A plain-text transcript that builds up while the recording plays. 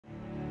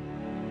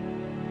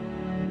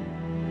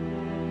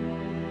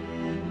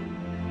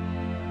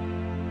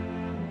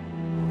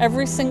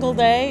Every single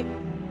day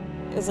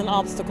is an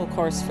obstacle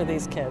course for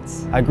these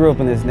kids. I grew up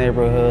in this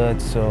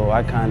neighborhood, so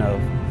I kind of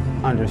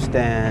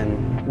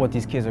understand what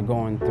these kids are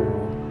going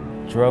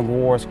through. Drug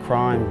wars,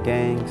 crime,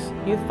 gangs.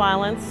 Youth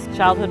violence,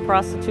 childhood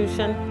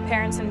prostitution.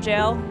 Parents in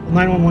jail.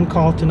 911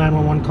 call to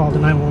 911 call to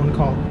 911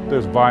 call.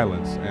 There's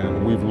violence,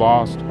 and we've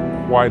lost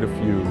quite a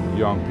few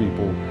young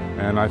people,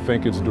 and I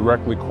think it's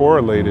directly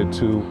correlated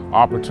to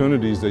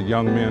opportunities that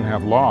young men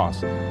have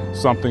lost,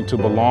 something to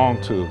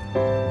belong to,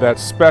 that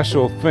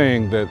special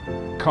thing that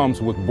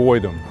comes with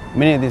boydom.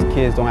 Many of these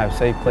kids don't have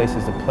safe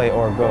places to play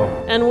or go.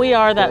 And we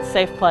are that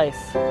safe place.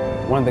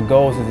 One of the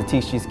goals is to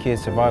teach these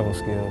kids survival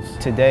skills,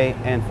 today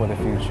and for the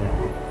future.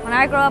 When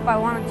I grow up, I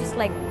want to just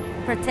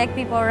protect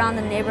people around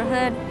the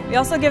neighborhood. We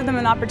also give them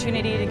an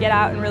opportunity to get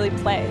out and really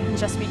play and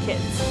just be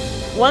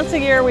kids. Once a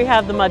year we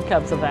have the Mud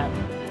Cubs event.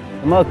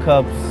 The Mud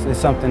Cubs is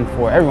something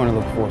for everyone to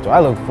look forward to. I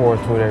look forward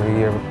to it every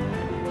year.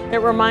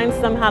 It reminds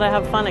them how to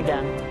have fun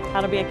again,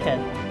 how to be a kid.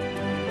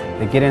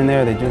 They get in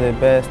there, they do their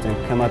best, and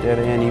come out the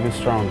other end even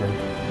stronger.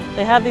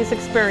 They have these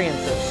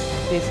experiences,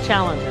 these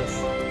challenges.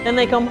 Then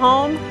they come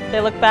home,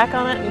 they look back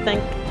on it and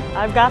think,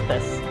 I've got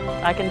this,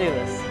 I can do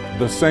this.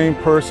 The same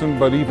person,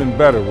 but even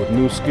better, with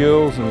new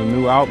skills and a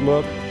new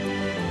outlook.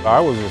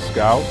 I was a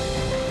scout,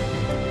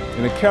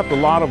 and it kept a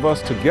lot of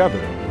us together.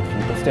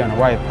 If you can stay on the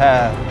right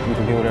path, you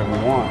can do whatever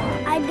you want.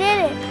 I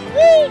did it.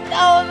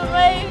 That was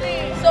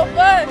amazing. So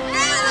fun.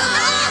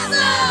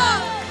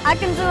 I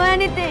can do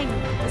anything.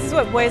 This is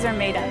what boys are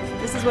made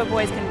of. This is what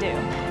boys can do.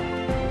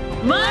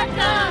 Mud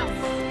Cubs!